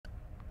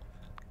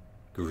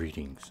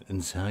Greetings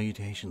and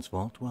salutations,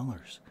 Vault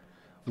Dwellers.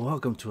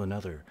 Welcome to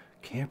another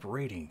Camp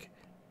Rating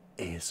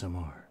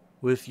ASMR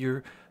with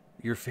your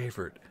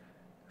favorite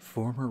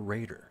former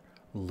raider,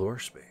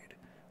 Lorespade.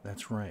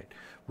 That's right.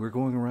 We're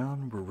going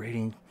around, we're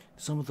rating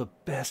some of the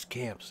best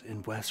camps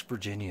in West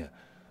Virginia.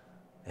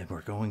 And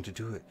we're going to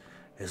do it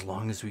as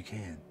long as we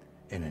can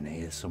in an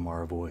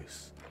ASMR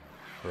voice.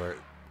 Or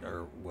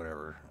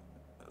whatever.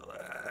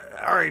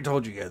 I already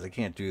told you guys I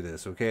can't do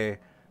this, okay?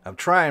 I'm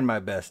trying my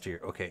best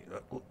here. Okay,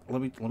 let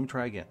me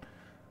try again.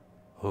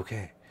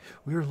 Okay,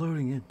 we are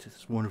loading into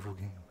this wonderful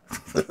game.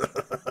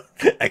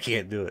 I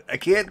can't do it. I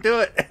can't do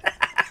it.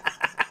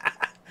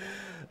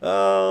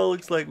 Oh,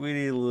 looks like we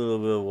need a little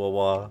bit of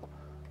Wawa.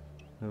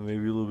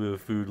 Maybe a little bit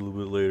of food a little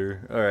bit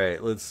later. All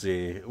right, let's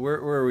see. Where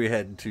are we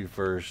heading to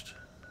first?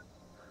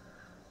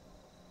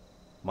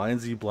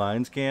 Mindsy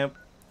Blinds Camp.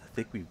 I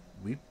think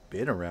we've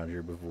been around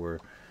here before.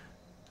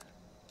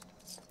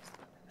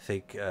 I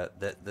think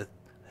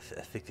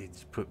I think they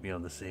just put me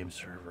on the same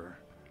server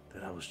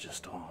that I was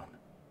just on.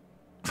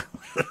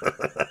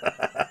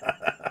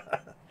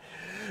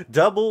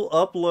 Double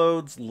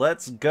uploads,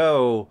 let's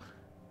go.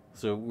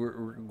 So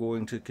we're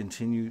going to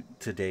continue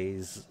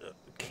today's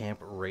camp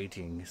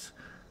ratings.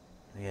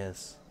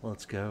 Yes,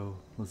 let's go.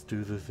 Let's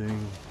do the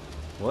thing.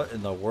 What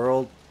in the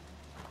world?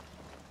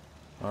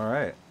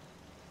 Alright.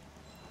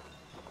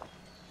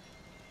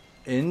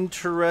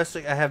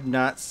 Interesting. I have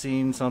not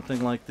seen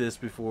something like this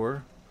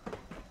before.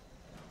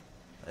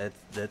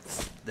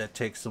 That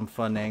takes some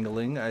fun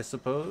angling, I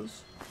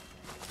suppose.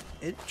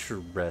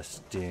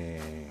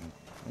 Interesting.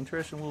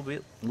 Interesting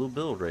little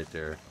build right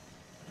there.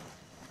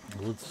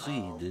 Let's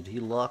see. Did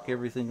he lock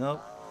everything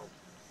up?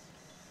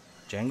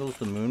 Jangles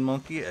the moon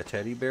monkey, a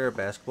teddy bear, a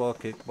basketball,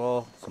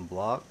 kickball, some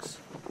blocks,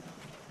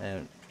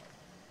 and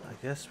I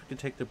guess we could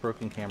take the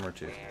broken camera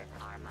too.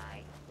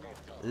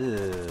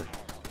 Ugh.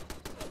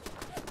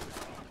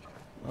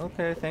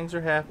 Okay, things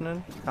are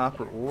happening.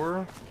 Copper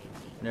ore.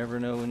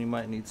 Never know when you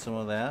might need some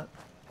of that.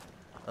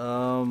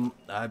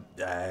 I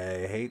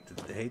hate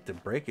to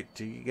break it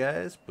to you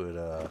guys,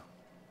 but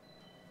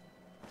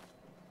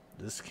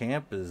this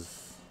camp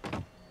is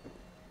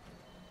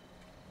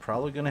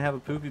probably gonna have a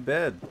poopy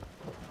bed,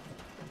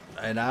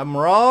 and I'm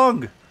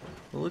wrong.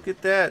 Look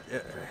at that.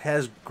 It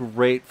has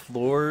great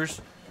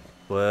floors,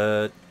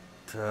 but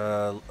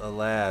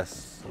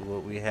alas,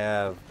 what we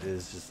have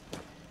is just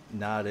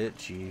not it,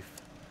 Chief.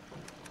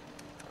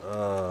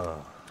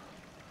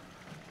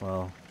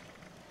 Well,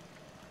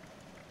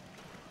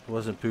 it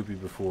wasn't poopy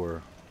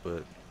before,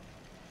 but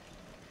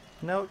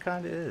now it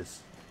kind of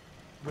is.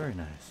 Very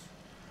nice.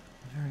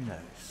 Very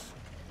nice.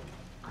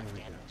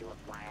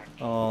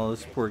 Oh,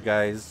 this poor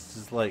guy is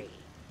just like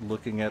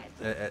looking at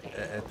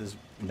this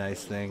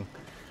nice thing.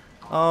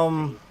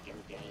 No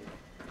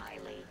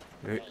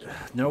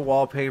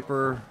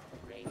wallpaper.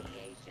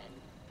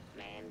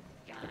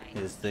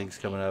 His thing's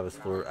coming out of his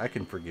floor. I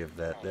can forgive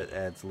that. That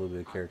adds a little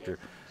bit of character.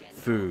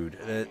 Food.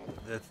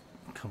 That's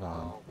come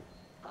on.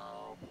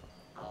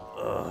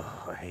 Ugh,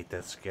 I hate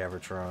that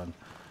Scavatron.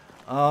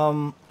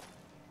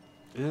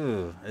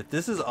 Ew. If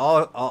this is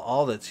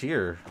all that's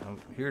here, I'm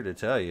here to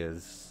tell you,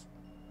 it's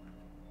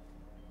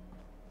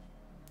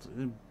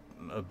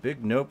a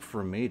big nope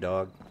from me,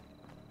 dog.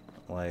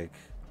 Like,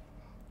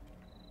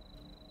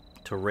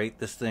 to rate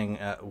this thing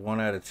at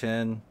 1 out of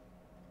 10,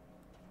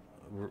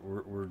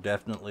 we're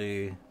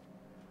definitely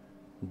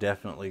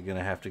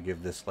gonna have to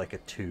give this like a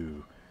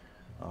 2.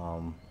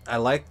 I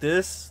like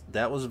this.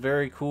 That was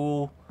very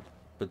cool,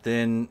 but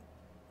then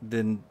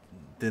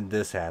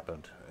this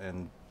happened,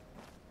 and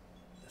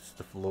it's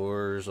the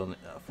floors on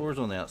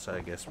the outside.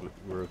 I guess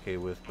we're okay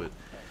with, but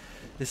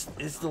it's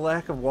the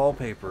lack of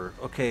wallpaper.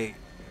 Okay,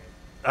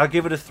 I'll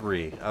give it a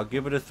 3. I'll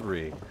give it a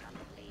 3.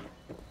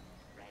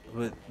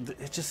 But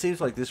it just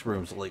seems like this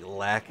room's like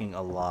lacking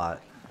a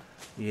lot.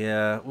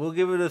 Yeah, we'll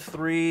give it a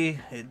 3.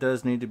 It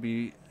does need to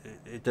be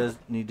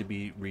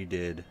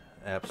redid.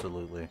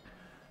 Absolutely.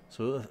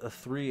 So a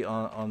 3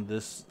 on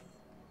this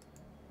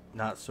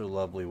not so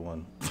lovely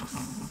one.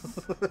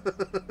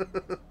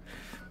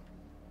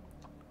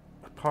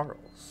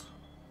 Parles.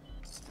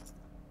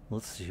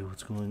 Let's see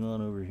what's going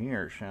on over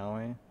here, shall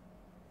we?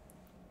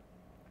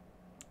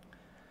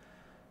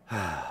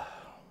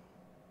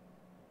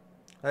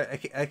 I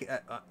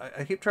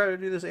keep trying to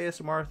do this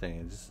ASMR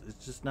thing.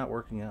 It's just not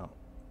working out.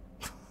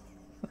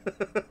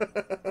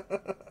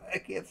 I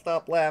can't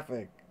stop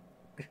laughing.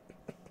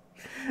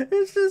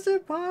 It's just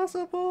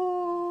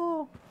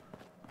impossible.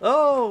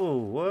 Oh,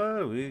 what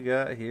do we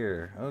got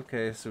here?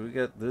 Okay, so we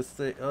got this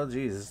thing. Oh,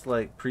 geez, it's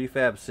like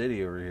prefab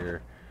city over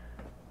here.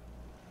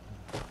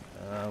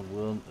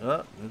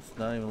 It's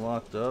not even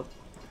locked up.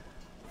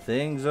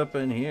 Things up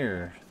in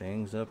here.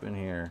 Things up in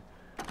here.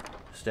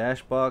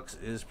 Stash box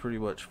is pretty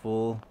much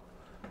full.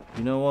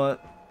 You know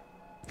what?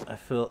 I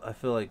feel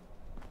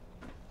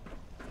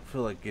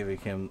like giving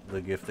him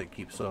the gift that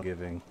keeps on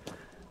giving.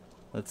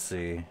 Let's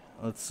see.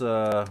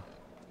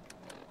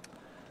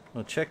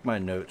 I'll check my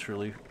notes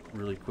really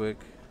quick,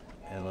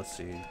 and let's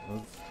see.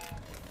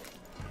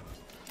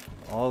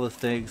 All the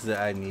things that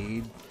I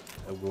need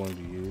I'm going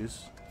to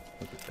use.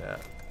 Look at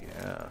that.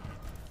 Yeah.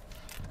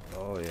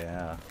 Oh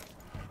yeah.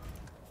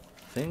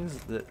 Things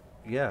that,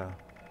 yeah.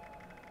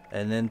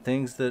 And then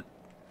things that,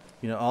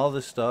 you know, all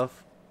this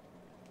stuff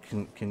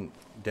can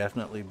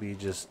definitely be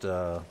just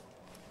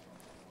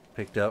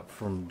picked up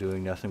from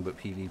doing nothing but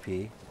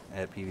PvP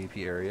at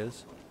PvP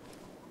areas.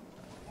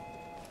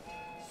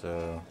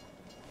 So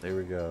there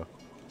we go.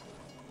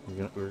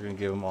 We're gonna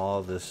give him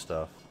all this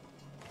stuff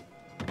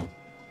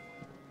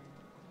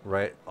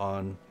right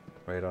on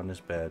his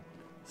bed.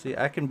 See,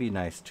 I can be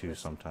nice too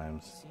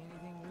sometimes.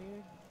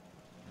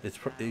 He's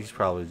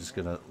probably just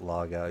gonna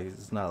log out.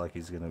 It's not like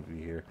he's gonna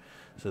be here.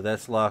 So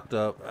that's locked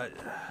up.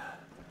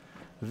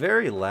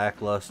 Very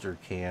lackluster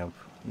camp.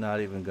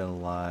 Not even gonna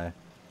lie.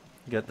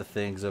 Got the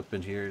things up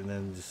in here, and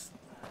then just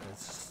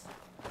it's.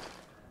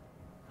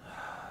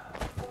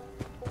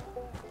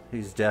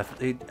 He's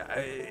definitely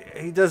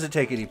he doesn't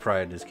take any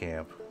pride in his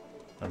camp,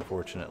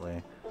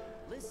 unfortunately.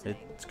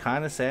 It's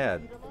kind of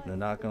sad. I'm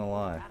not gonna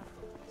lie.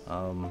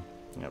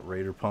 Got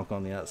Raider Punk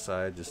on the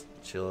outside, just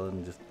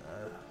chilling, just.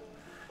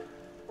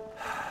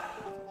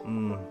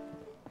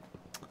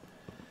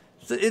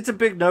 It's a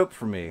big note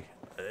for me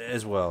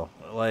as well.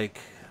 Like,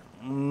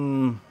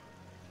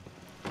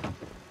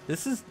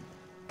 this is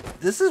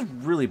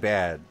really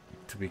bad,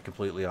 to be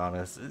completely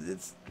honest.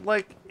 It's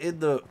like in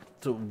the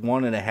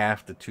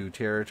 1.5 to 2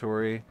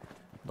 territory.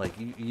 Like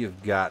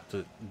you've got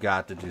to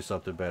do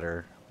something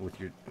better with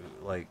your,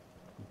 like,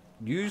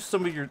 use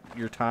some of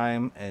your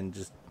time and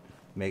just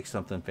make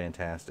something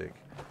fantastic.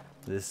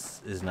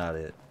 This is not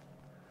it.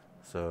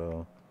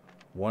 So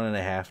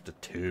 1.5 to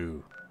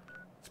 2.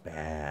 It's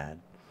bad.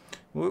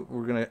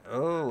 We're gonna,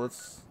 oh,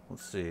 let's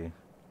see.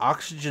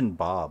 Oxygen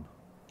Bob.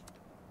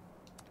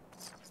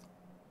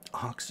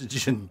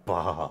 Oxygen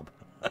Bob.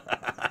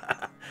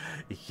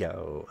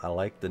 Yo, I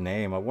like the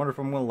name. I wonder if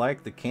I'm gonna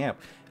like the camp.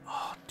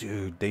 Oh,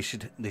 dude, they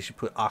should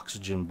put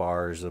oxygen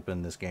bars up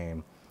in this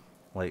game.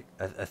 Like,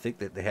 I think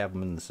that they have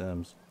them in The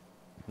Sims.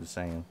 I'm just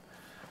saying.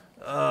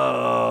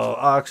 Oh,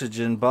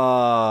 Oxygen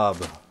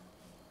Bob.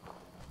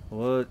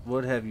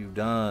 What have you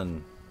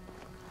done?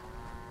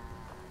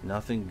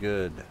 Nothing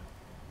good.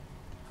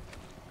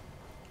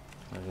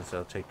 I guess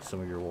I'll take some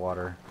of your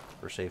water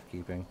for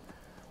safekeeping.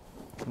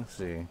 Let's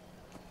see.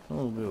 A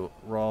little bit of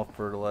raw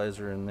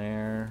fertilizer in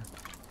there.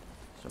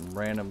 Some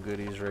random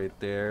goodies right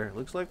there.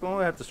 Looks like I'm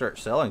gonna have to start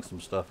selling some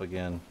stuff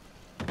again.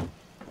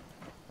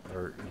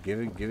 Or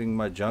giving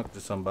my junk to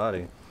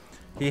somebody.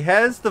 He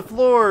has the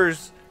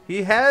floors.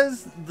 He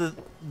has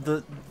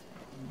the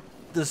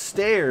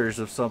stairs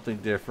of something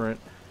different.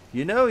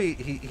 You know,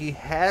 he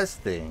has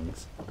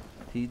things.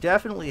 He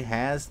definitely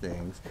has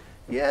things.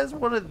 He has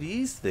one of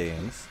these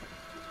things.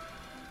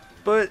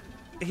 But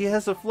he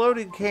has a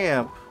floating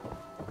camp.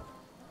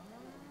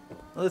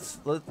 Let's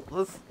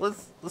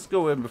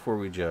go in before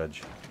we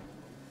judge.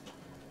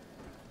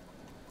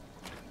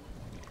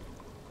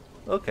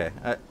 Okay,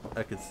 I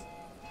could.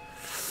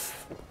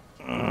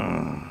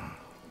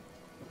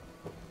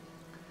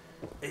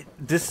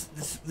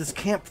 This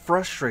camp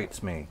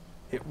frustrates me.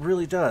 It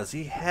really does.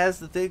 He has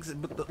the things,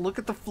 but look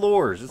at the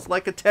floors. It's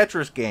like a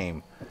Tetris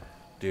game,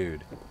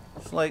 dude.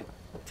 It's like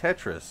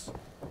Tetris.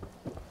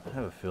 I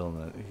have a feeling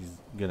that he's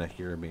gonna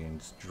hear me and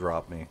just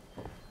drop me.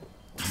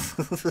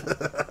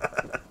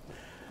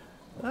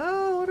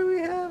 Oh, what do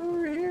we have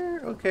over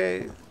here?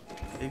 Okay,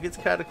 it gets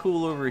kind of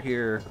cool over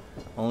here,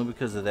 only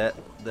because of that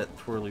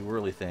twirly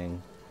whirly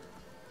thing.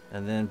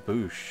 And then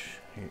boosh,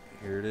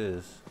 here it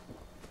is.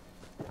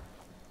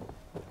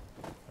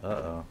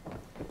 Uh-oh.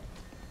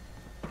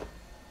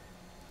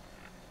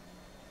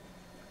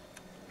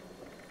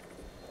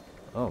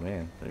 Oh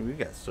man, we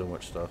got so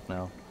much stuff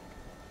now.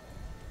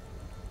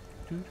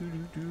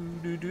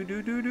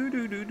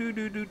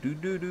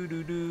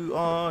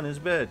 On his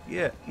bed.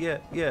 Yeah.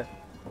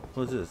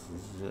 What's this?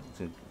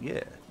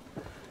 Yeah.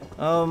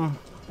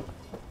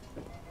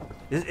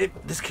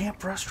 This camp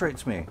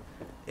frustrates me.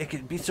 It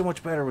could be so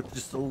much better with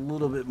just a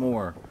little bit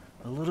more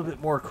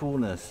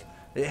coolness.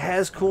 It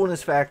has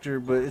coolness factor,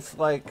 but it's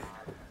like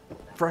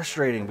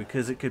frustrating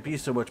because it could be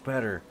so much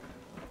better.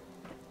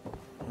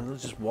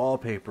 It's just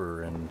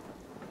wallpaper and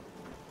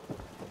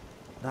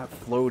not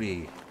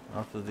floaty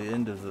off of the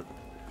end of the,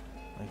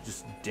 like,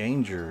 just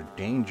danger.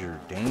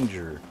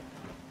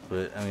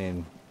 But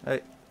I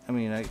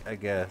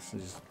guess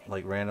just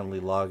like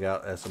randomly log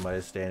out as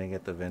somebody's standing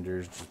at the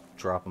vendors, just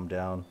drop them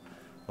down.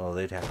 Well,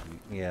 they'd have to,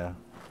 yeah,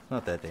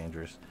 not that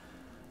dangerous.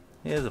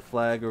 He has a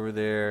flag over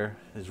there.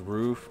 His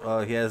roof.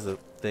 He has a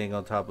thing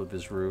on top of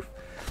his roof.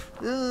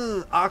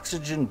 Ugh,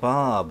 Oxygen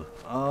Bob.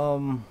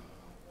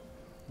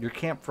 Your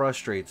camp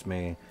frustrates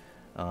me.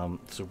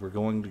 So we're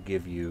going to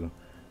give you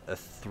a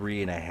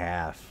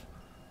 3.5.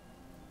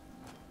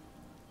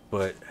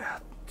 But,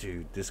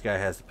 dude, this guy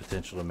has the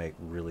potential to make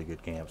really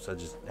good camps. I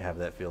just have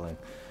that feeling.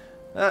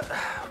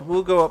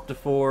 We'll go up to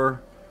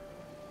 4.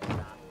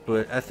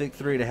 But I think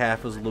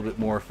 3.5 is a little bit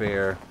more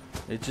fair.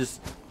 It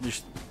just,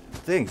 there's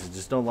things I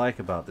just don't like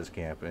about this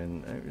camp,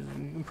 and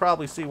you can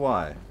probably see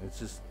why. It's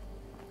just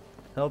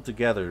held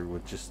together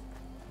with just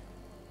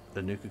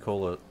the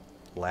Nuka-Cola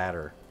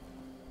ladder.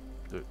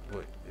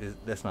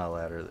 That's not a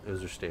ladder.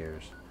 Those are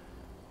stairs.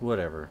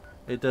 Whatever.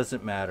 It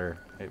doesn't matter.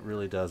 It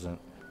really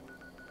doesn't.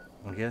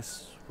 I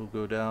guess we'll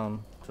go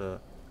down to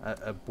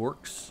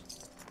Ibork's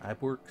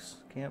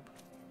camp.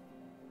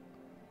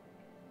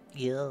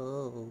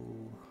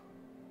 Yo.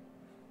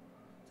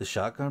 The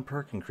shotgun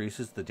perk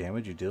increases the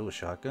damage you deal with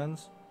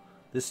shotguns.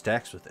 This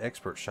stacks with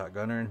expert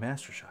shotgunner and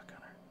master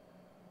shotgunner.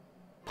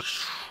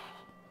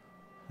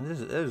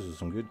 Those are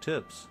some good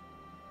tips.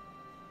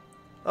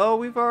 Oh,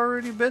 we've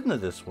already been to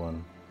this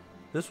one.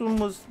 This one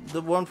was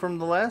the one from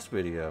the last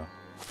video.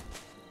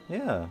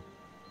 Yeah.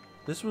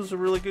 This was a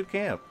really good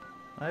camp.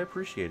 I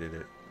appreciated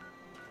it.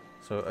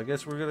 So I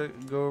guess we're gonna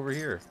go over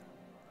here.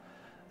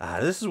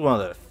 This is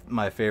one of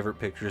my favorite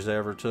pictures I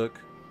ever took.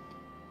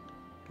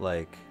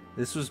 Like,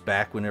 this was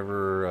back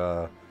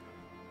whenever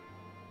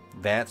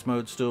VATS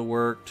mode still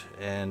worked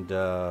and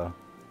there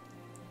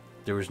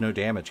was no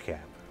damage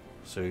cap.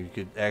 So you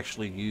could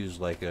actually use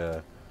like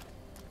a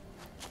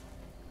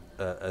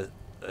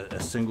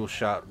single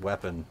shot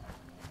weapon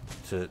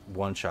to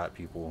one-shot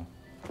people.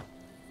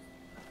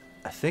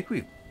 I think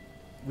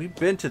we've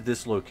been to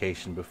this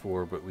location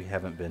before, but we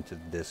haven't been to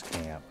this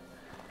camp.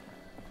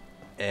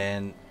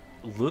 And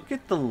look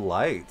at the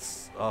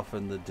lights off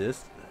in the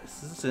distance.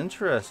 This is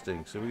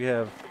interesting. So we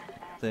have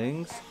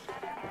things.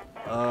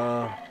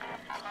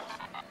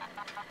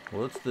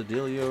 What's the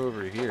dealio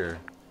over here?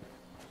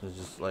 It's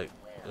just like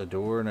a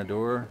door and a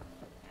door,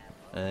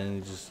 and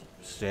you just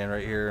stand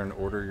right here and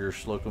order your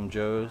Slocum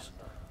Joes.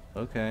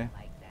 Okay.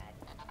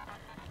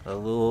 A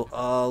little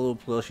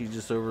plushie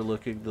just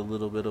overlooking the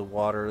little bit of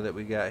water that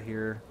we got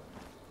here.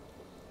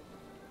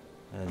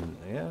 And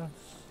yeah,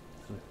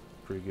 it's a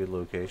pretty good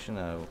location,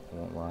 I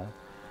won't lie.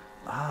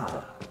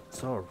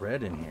 It's all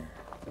red in here.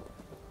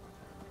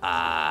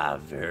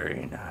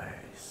 Very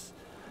nice.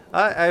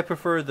 I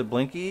prefer the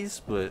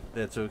blinkies, but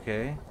that's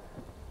okay.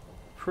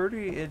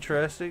 Pretty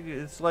interesting.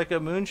 It's like a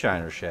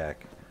moonshiner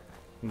shack.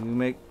 You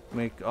make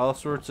all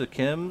sorts of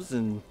chems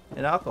and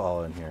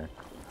alcohol in here.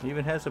 He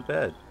even has a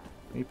bed.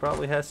 He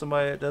probably has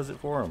somebody that does it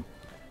for him.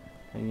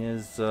 And he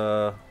has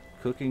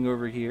cooking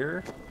over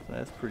here.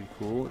 That's pretty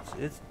cool.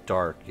 It's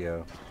dark,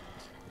 yo.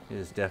 It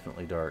is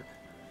definitely dark.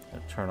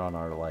 I'll turn on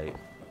our light.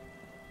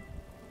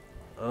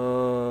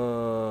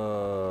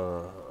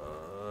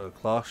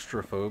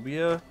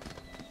 Claustrophobia.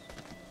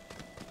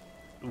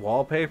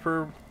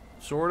 Wallpaper,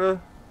 sorta.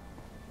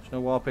 There's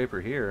no wallpaper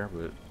here,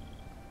 but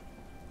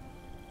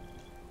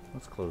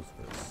let's close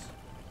this.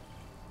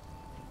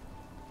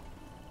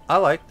 I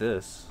like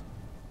this.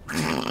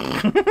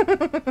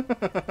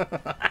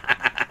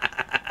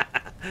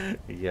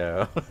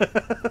 Yo.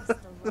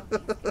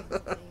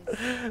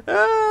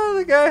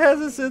 The guy has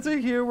a sense of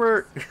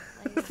humor.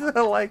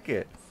 I like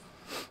it.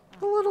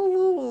 A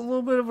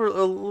little bit of a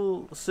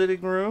little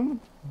sitting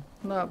room.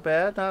 Not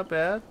bad, not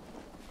bad.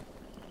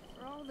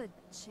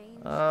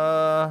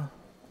 Oh,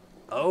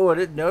 I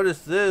didn't notice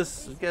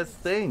this. It got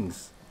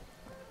things.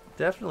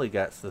 Definitely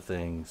got the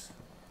things.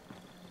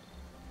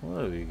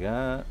 What do we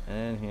got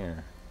in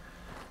here?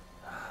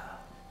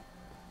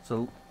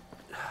 So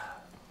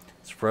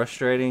it's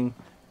frustrating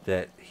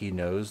that he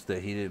knows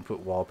that he didn't put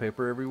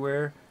wallpaper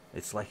everywhere.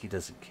 It's like he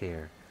doesn't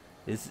care.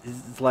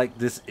 It's like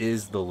this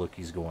is the look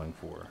he's going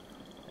for.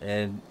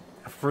 And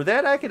for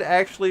that I could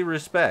actually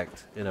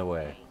respect in a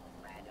way.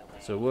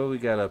 So what do we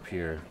got up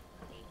here?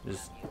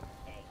 Just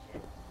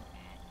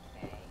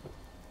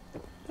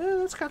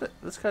that's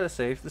kind of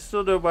safe. There's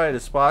still nobody to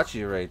spot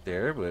you right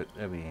there, but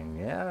I mean,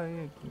 yeah,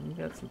 you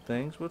got some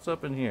things. What's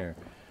up in here?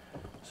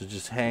 So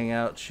just hang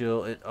out,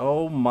 chill.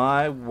 Oh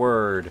my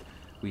word,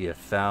 we have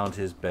found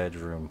his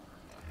bedroom.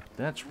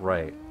 That's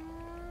right.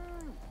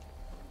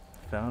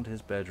 Found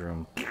his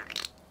bedroom.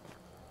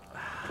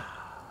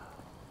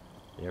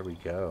 There we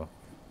go.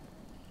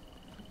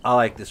 I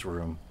like this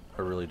room.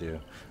 I really do.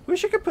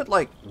 Wish I could put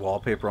like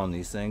wallpaper on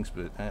these things,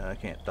 but I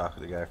can't dock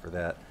the guy for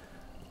that.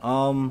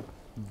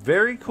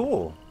 Very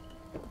cool.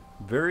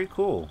 Very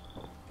cool.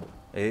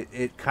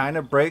 It kind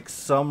of breaks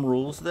some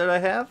rules that I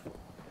have,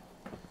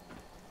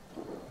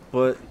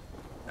 but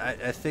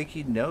I think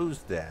he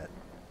knows that.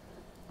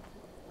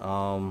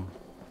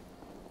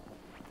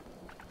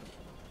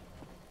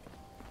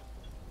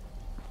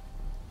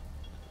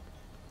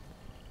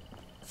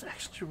 It's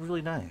actually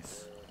really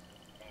nice.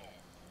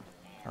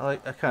 I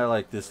kind of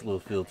like this little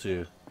feel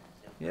too.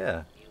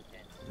 Yeah,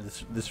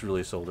 this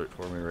really sold it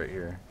for me right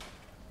here.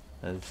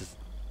 And it's just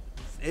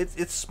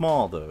it's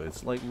small though.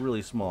 It's like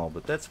really small,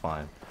 but that's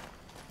fine.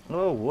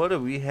 Oh, what do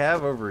we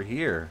have over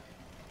here?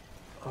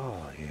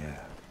 Oh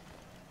yeah,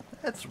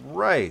 that's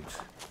right.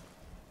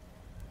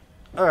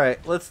 All right,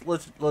 let's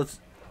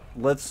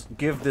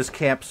give this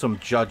camp some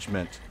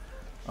judgment.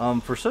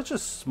 For such a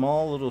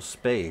small little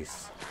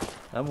space,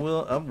 I'm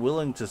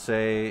willing to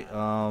say it's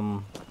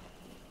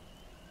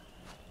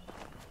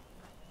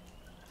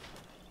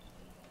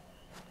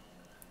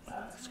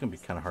gonna be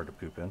kind of hard to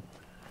poop in.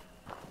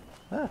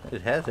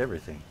 It has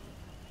everything.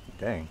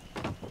 Dang.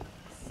 It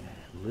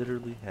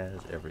literally has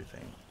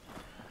everything.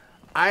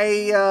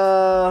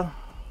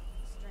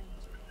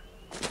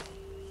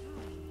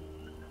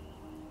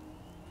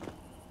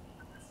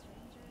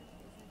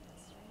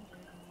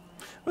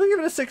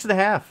 6.5.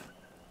 I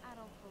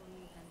don't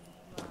believe in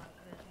luck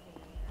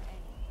or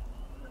fate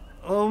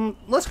or anything.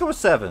 Let's go with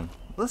 7.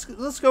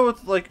 Let's go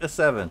with like a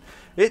 7.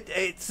 It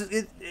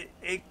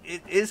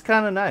is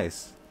kind of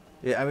nice.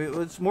 Yeah, I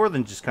mean it's more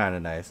than just kind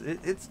of nice.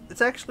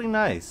 It's actually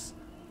nice.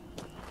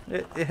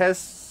 It has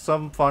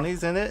some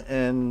funnies in it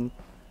and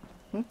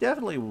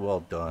definitely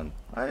well done.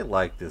 I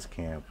like this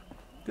camp.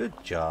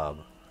 Good job.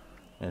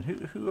 And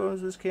who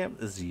owns this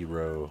camp?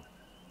 Zero.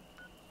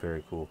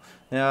 Very cool.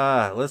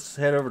 Now let's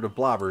head over to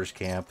Blobber's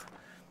camp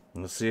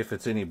and let's see if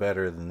it's any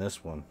better than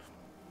this one.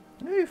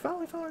 Hey,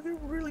 finally found a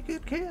really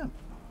good camp.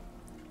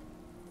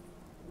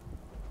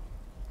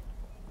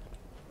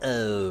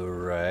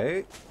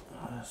 Alright.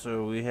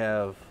 So we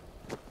have...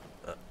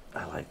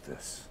 I like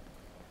this.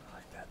 I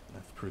like that.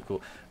 That's pretty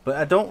cool. But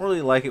I don't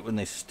really like it when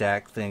they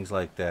stack things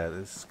like that.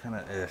 It's kind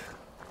of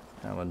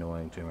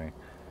annoying to me.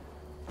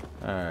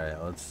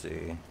 Alright, let's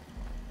see.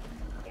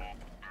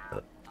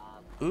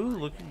 Ooh,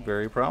 looking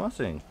very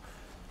promising.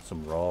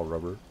 Some raw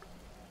rubber.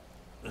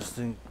 This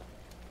thing...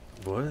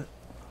 What?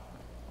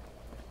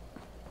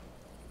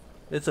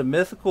 It's a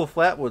mythical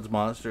flatwoods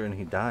monster and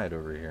he died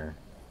over here.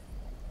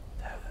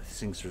 These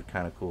things are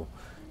kind of cool.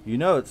 You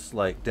know it's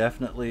like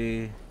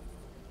definitely...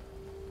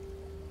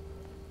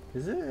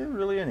 Is it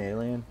really an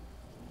alien?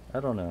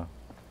 I don't know.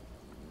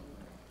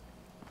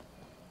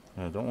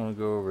 I don't want to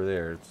go over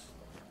there. It's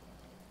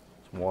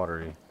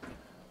watery.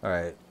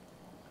 Alright.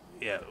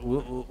 Yeah,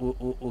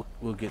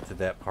 we'll get to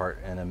that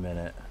part in a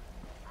minute.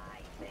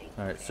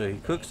 Alright, so he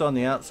cooks on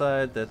the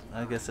outside. That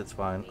I guess that's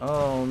fine.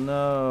 Oh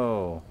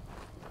no.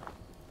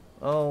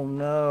 Oh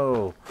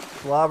no.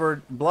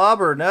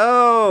 Blobber,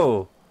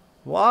 no!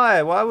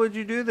 Why? Why would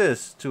you do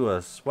this to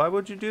us? Why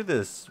would you do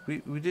this?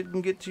 We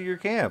didn't get to your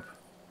camp.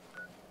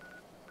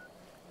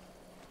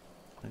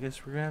 I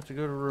guess we're gonna have to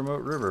go to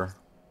Remote River.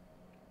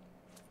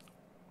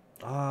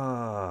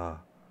 Ah.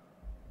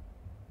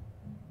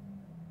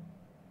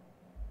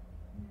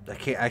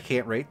 I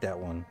can't rate that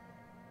one.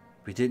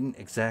 We didn't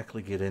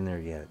exactly get in there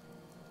yet.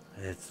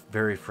 It's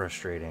very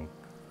frustrating.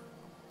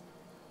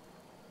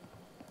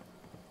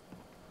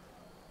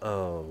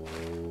 Oh,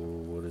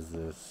 what is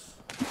this?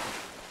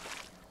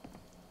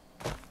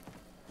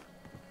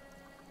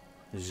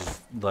 It's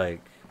just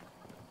like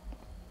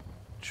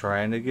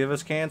trying to give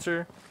us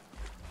cancer?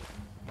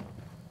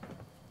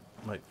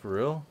 Like for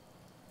real?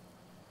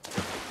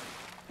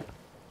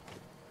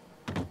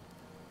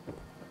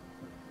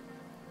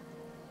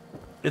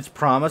 It's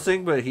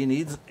promising, but he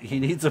needs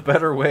a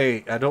better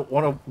way. I don't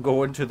want to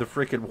go into the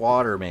freaking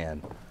water,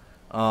 man.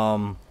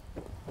 I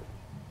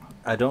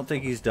don't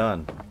think he's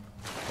done.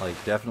 Like,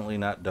 definitely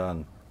not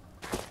done.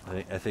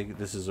 I think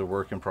this is a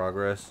work in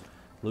progress.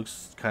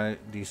 Looks kind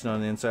of decent on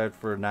the inside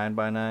for a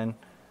 9x9,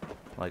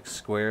 like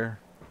square.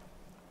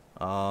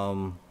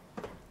 I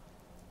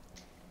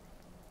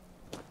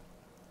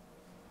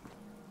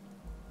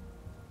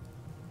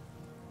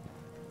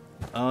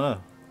don't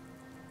know.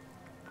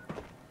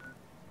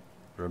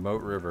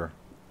 Remote River.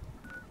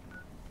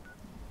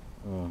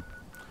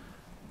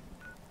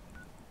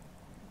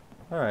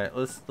 Alright,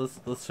 let's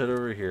head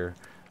over here.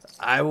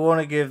 I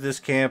want to give this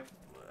camp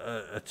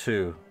a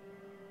 2.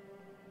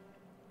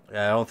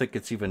 I don't think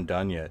it's even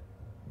done yet,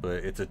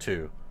 but it's a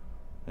 2.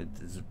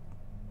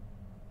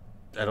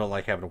 I don't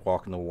like having to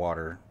walk in the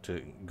water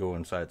to go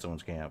inside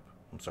someone's camp.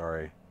 I'm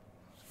sorry.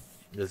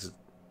 This is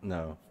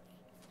no.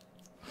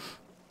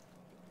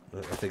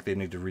 I think they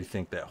need to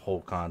rethink that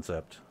whole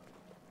concept.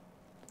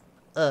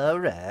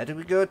 Alright,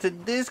 we go to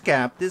this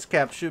camp. This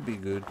camp should be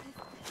good.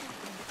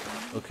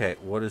 Okay,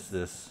 what is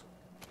this?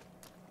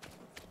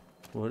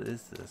 What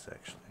is this,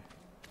 actually?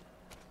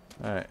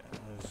 Alright,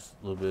 there's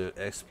a little bit of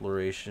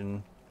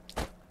exploration.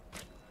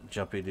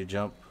 Jumpy to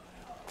jump.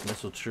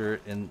 Missile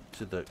turret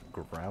into the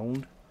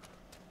ground.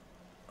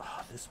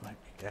 Oh, this might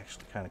be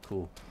actually kind of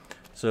cool.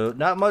 So,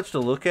 not much to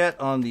look at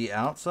on the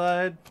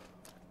outside.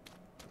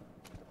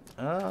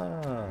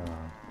 Ah.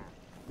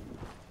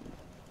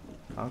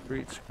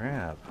 Concrete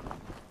scrap.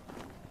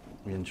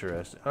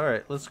 Interesting.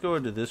 Alright, let's go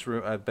into this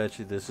room. I bet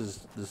you this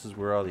is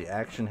where all the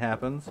action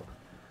happens.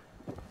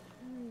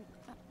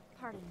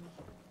 Pardon me.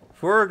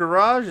 For a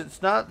garage,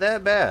 it's not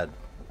that bad.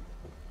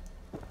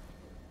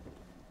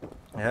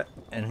 Yeah,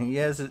 and he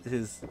has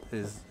his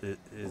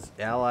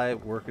ally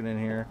working in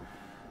here.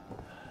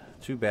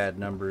 2 bad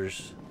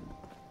numbers.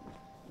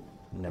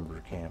 Number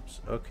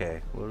camps.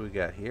 Okay, what do we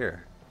got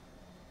here?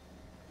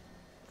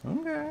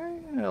 Okay,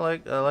 I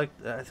like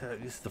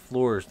it's the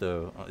floors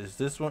though. Is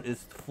this one?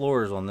 It's the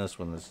floors on this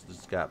one. This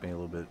got me a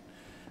little bit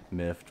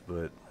miffed,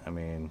 but I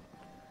mean,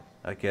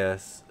 I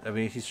guess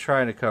he's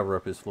trying to cover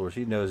up his floors.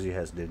 He knows he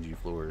has dingy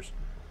floors.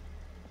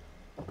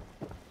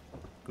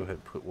 Go ahead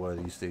and put one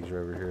of these things right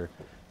over here.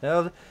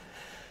 Now,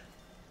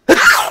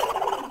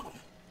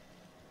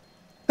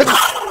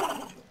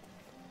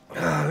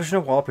 there's no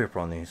wallpaper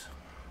on these.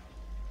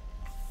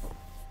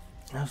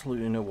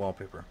 Absolutely no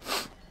wallpaper.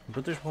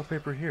 But there's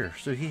wallpaper here.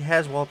 So he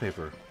has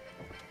wallpaper.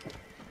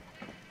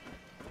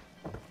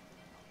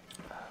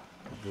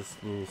 This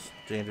little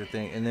standard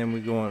thing. And then we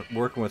go on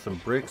working with some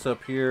bricks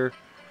up here.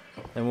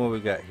 And what we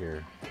got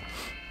here?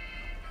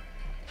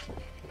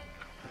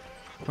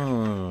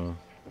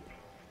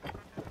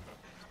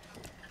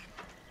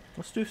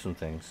 Let's do some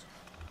things.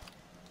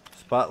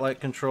 Spotlight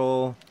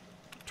control,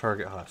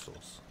 target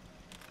hostiles.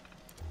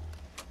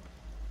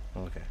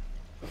 Okay.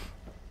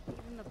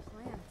 Even the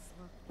plants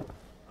look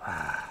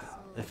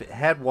If it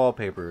had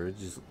wallpaper, it'd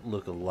just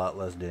look a lot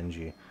less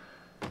dingy.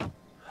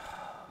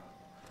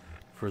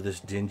 For this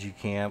dingy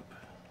camp,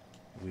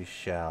 we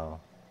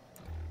shall.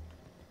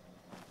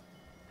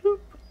 Boop.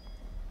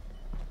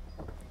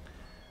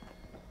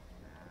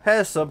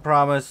 Has some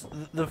promise.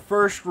 The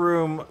first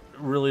room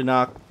really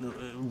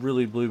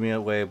blew me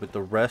away, but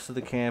the rest of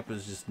the camp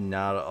is just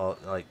not all,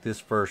 like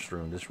this first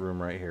room. This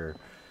room right here.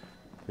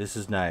 This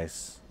is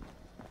nice.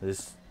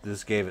 This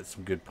gave it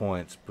some good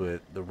points,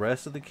 but the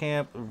rest of the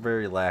camp are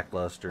very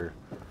lackluster.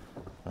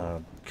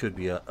 Could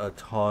be a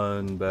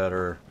ton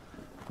better,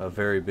 a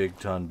very big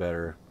ton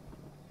better.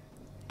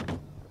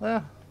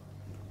 Well,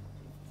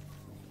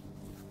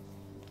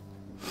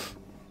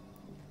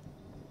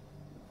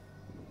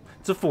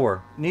 it's a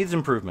 4. Needs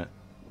improvement.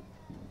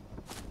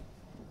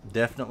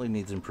 Definitely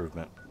needs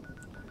improvement.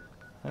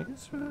 I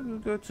guess we'll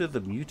go to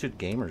the Muted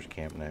Gamers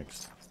camp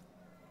next.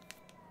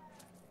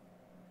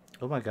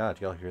 Oh my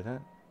god, y'all hear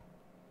that?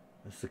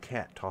 It's the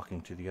cat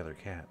talking to the other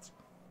cats.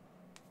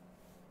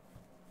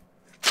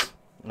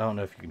 I don't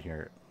know if you can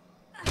hear it.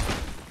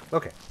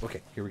 Okay,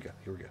 here we go.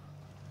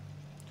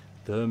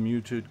 The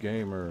Muted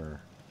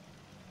Gamer.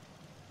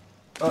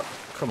 Oh,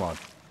 come on.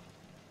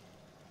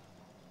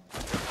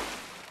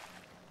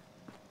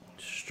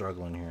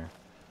 Struggling here.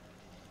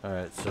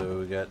 Alright, so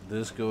we got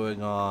this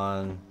going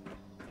on.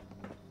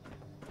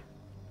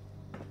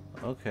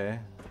 Okay.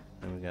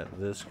 And we got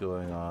this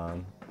going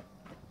on.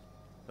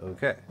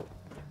 Okay.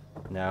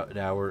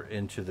 Now we're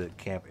into the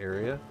camp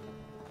area.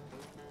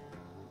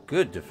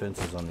 Good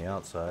defenses on the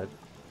outside.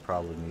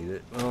 Probably need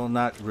it. Well,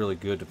 not really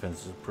good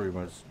defenses. Pretty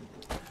much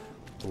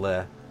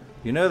bleh.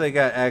 You know they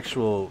got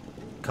actual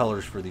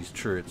colors for these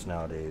turrets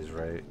nowadays,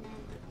 right?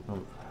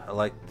 I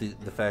like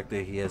the fact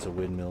that he has a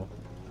windmill.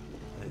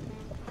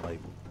 Like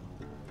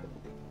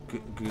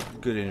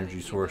good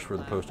energy source for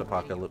the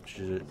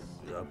post-apocalyptia.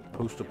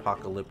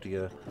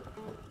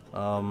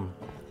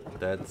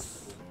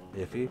 That's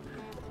iffy.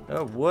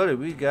 Oh, what do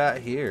we got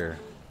here?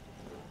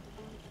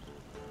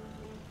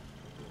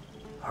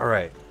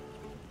 Alright.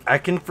 I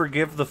can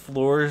forgive the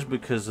floors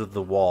because of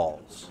the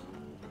walls.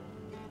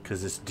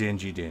 Because it's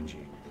dingy.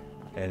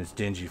 And it's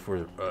dingy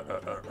for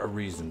a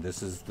reason.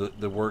 This is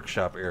the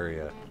workshop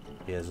area.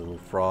 He has a little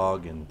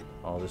frog and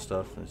all this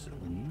stuff. It's a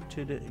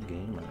Muted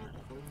Gamer.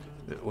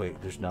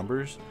 Wait, there's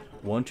numbers?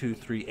 1, 2,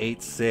 3,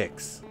 8,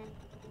 6.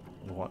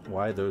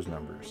 Why those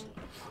numbers?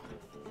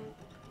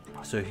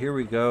 So here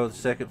we go, the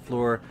second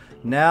floor.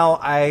 Now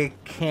I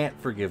can't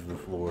forgive the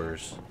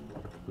floors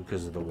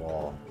because of the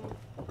wall.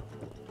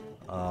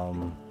 I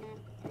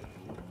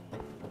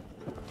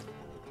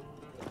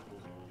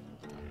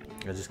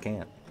just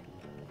can't.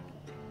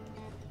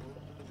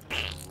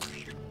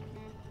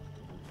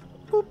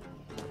 Boop.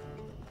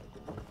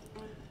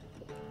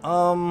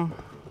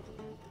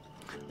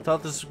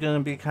 Thought this was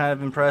gonna be kind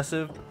of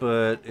impressive,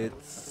 but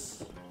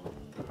it's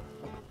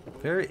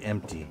very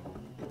empty.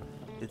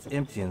 It's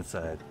empty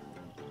inside.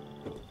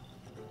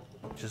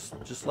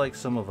 Just like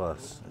some of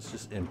us. It's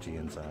just empty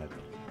inside.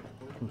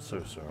 I'm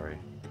so sorry.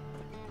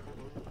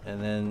 And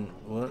then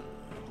what?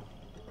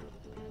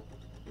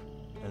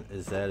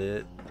 Is that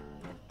it?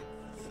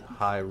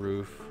 High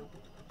roof.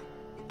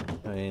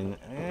 I mean,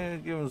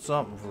 give him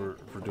something for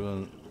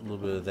doing a little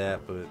bit of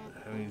that, but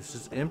I mean, it's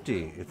just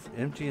empty. It's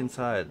empty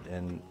inside,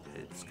 and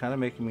it's kind of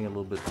making me a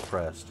little bit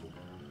depressed.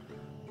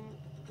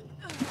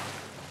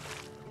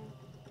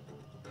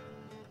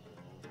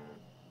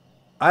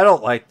 I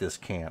don't like this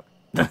camp.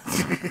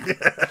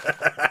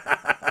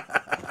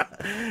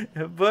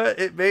 But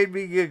it made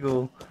me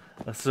giggle.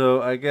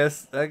 So I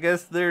guess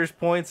there's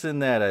points in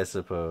that, I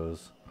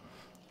suppose.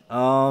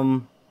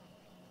 Well,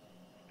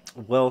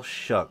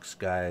 shucks,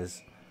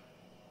 guys.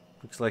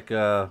 Looks like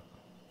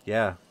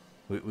yeah,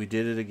 we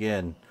did it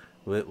again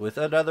with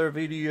another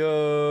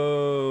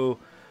video.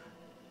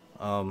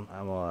 I'm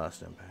all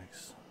last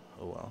impacts.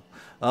 Oh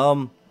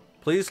well.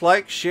 Please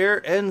like,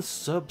 share, and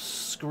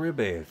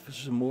subscribe for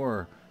some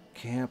more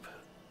camp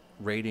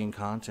raiding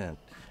content.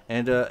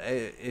 And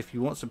if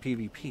you want some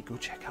PvP, go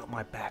check out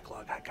my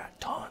backlog. I got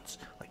tons,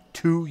 like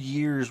 2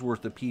 years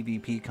worth of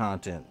PvP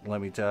content.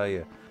 Let me tell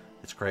you,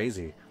 it's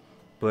crazy.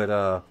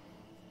 But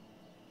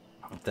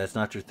if that's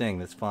not your thing,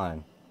 that's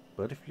fine.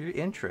 But if you're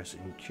interested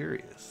and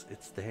curious,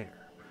 it's there.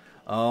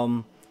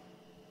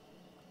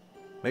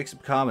 Make some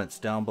comments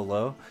down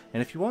below,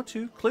 and if you want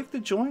to, click the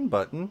join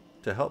button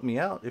to help me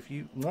out. If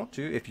you want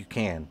to, if you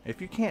can.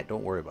 If you can't,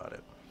 don't worry about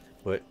it.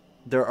 But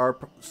there are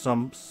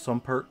some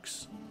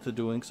perks to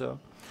doing so.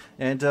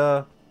 And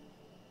y'all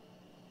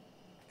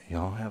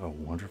have a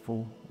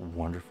wonderful,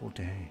 wonderful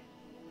day.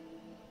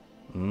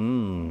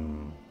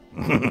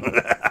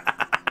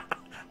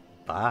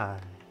 Bye.